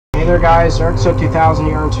there guys, EricSo2000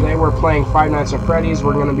 here, and today we're playing Five Nights at Freddy's.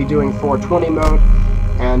 We're going to be doing 420 mode,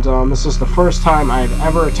 and this is the first time I've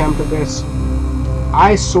ever attempted this.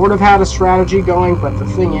 I sort of had a strategy going, but the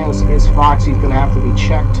thing is Foxy's going to have to be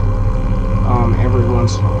checked every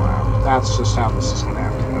once in a while. That's just how this is going to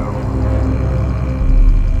have to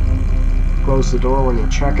go. Close the door when you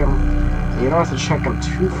check him. You don't have to check him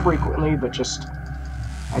too frequently, but just,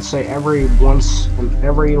 I'd say every once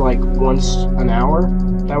an hour,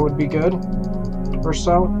 that would be good, or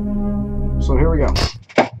so. So here we go.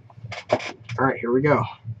 Alright, here we go.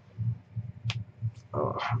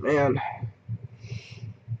 Oh, man.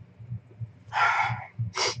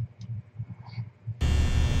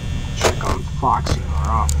 Check on Foxy more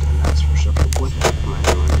often, that's for sure. What the heck am I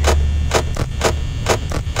doing here?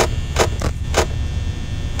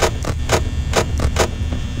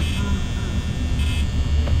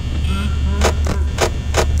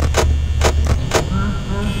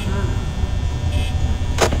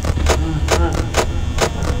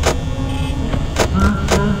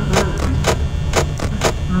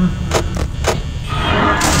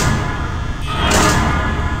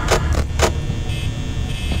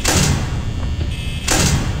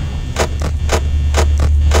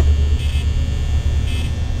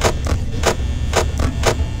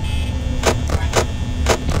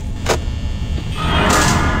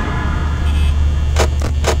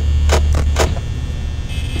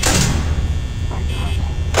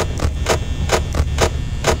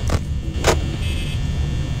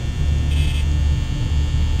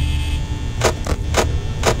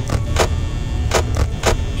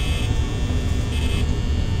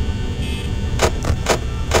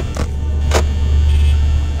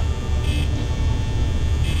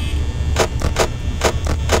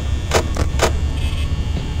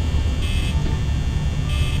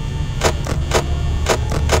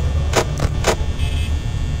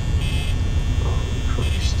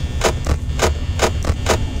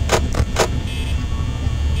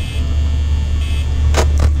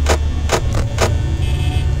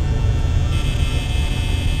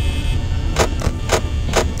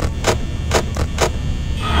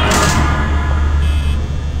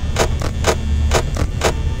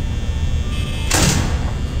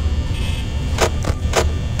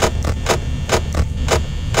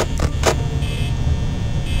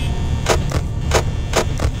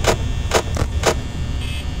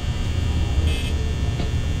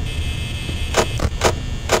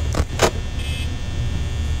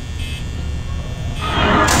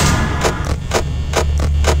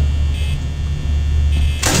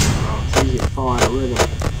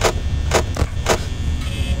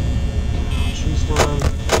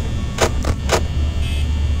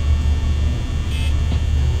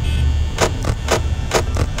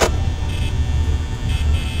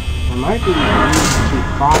 Might be used to keep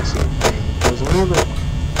Foxy in thing, because I never...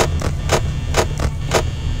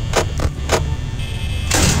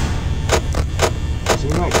 Because he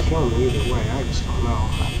might kill me either way, I just don't know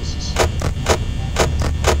how this is...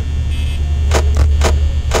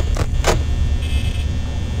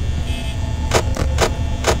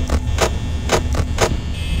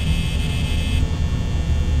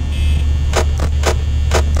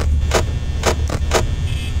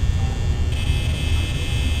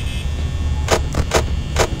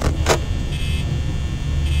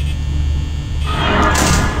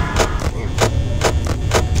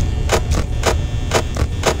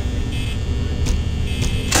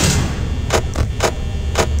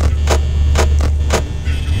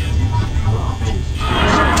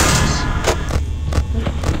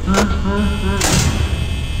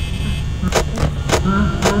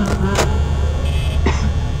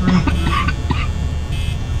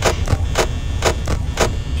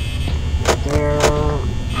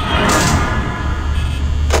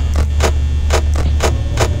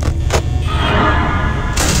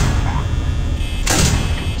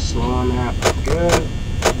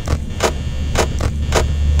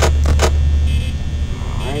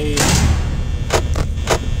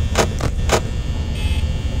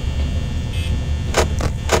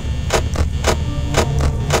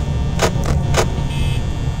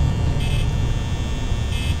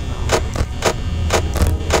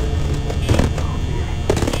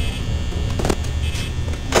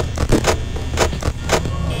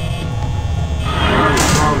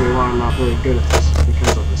 I'm not very good at this is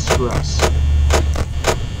because of the stress.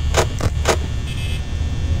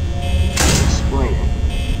 Explain it.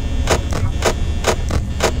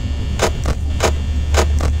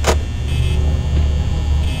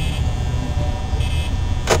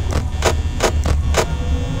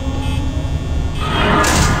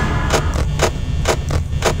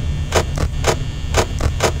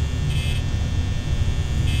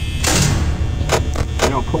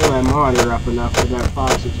 pull that monitor up enough for that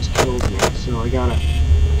fox that just killed me. So I gotta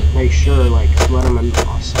make sure, like, let him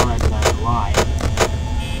aside that I'm alive.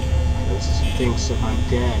 Because he thinks if I'm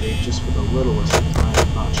dead, it's just for the littlest of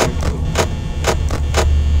time not checking.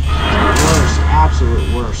 Worst,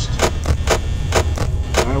 absolute worst.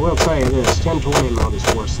 But I will tell you this, 1020 mode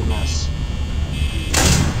is worse than this.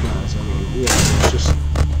 Because, I mean, yeah, it's just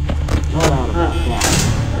no doubt about that.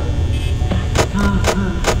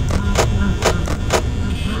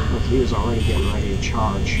 Look, he was already getting ready to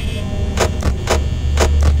charge.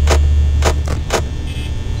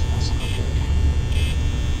 That's not good.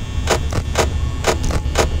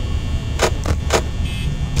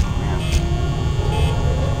 Oh man.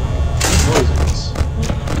 Poisons.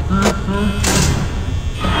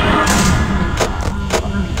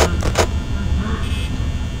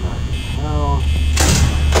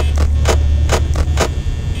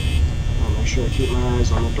 Keep my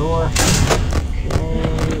eyes on the door. Okay.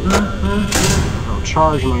 I'll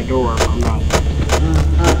charge my door if I'm not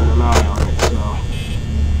keeping an eye on it, so.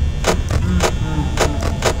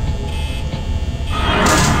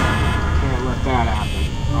 Can't let that happen,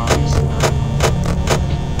 obviously.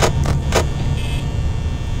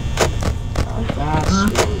 Like that,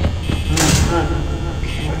 sweet.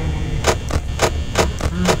 Okay.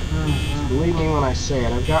 So believe me when I say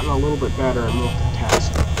it, I've gotten a little bit better at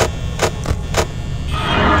multitasking.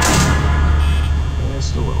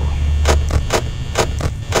 Just a little.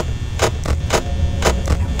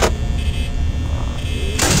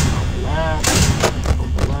 Open that.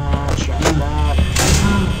 Open that. Shut that.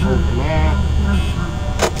 Open that.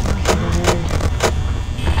 Okay.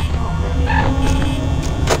 Oh man.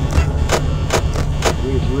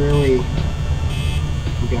 We really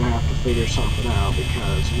are gonna have to figure something out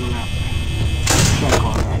because we're gonna have to check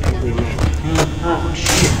on that every minute. Oh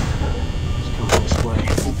shit. It's coming this way.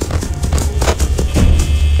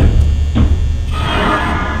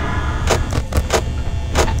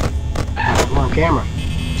 Camera.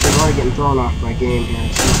 So I'm already getting thrown off my game here.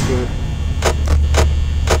 It's not good.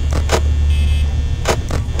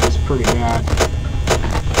 That's pretty bad.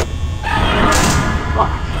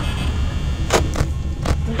 Fuck.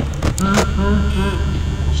 I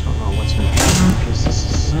just don't know what's gonna happen because this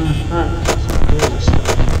is some crazy stuff.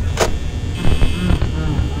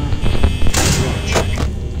 I gotta check.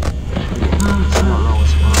 I don't know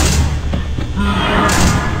what's going on.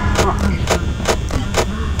 Fuck.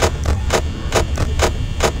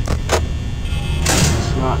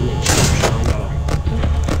 Not an exception, I gotta.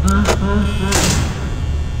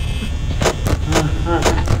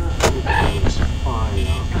 Everything's fine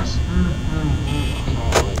now, because I'm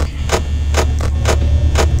not like.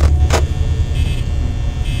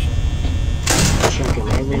 Checking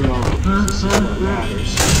every moment, because this is what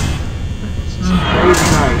matters. This is a crazy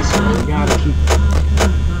night, so we gotta keep.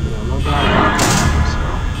 No doubt about that, so.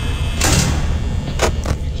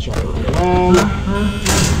 Checking again.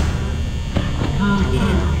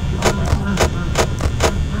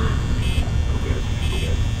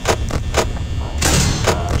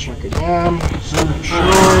 Check again, just to make sure.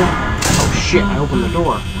 Oh shit, I opened the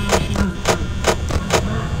door.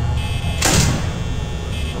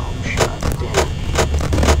 Oh shit, damn it.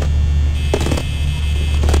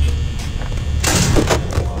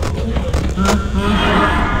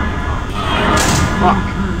 Fuck.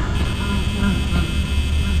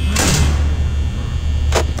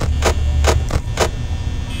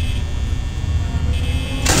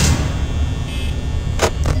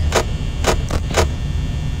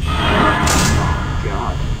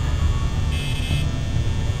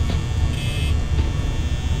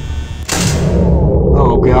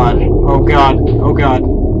 Oh god, oh god.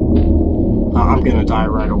 I'm gonna die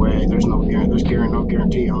right away. There's no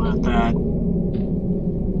guarantee on that.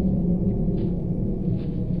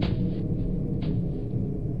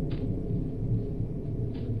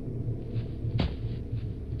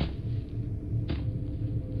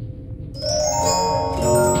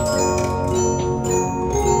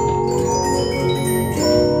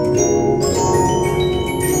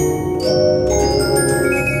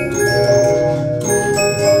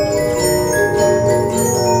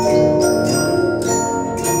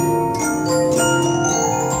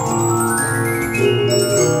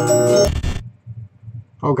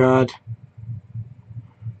 Oh god.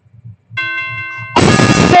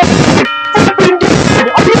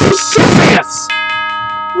 Are you serious?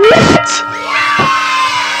 What?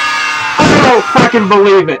 I don't fucking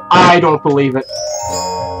believe it. I don't believe it.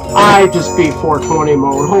 I just beat 420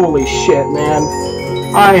 mode. Holy shit, man.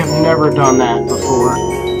 I have never done that before.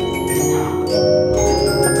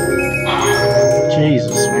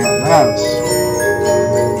 Jesus, man. That's...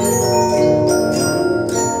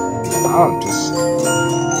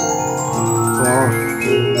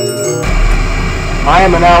 I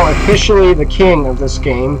am now officially the king of this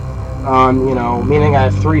game. You know, meaning I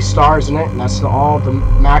have 3 stars in it, and that's all the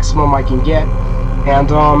maximum I can get. And,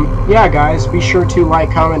 yeah, guys, be sure to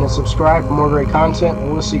like, comment, and subscribe for more great content,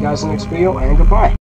 and we'll see you guys in the next video, and goodbye.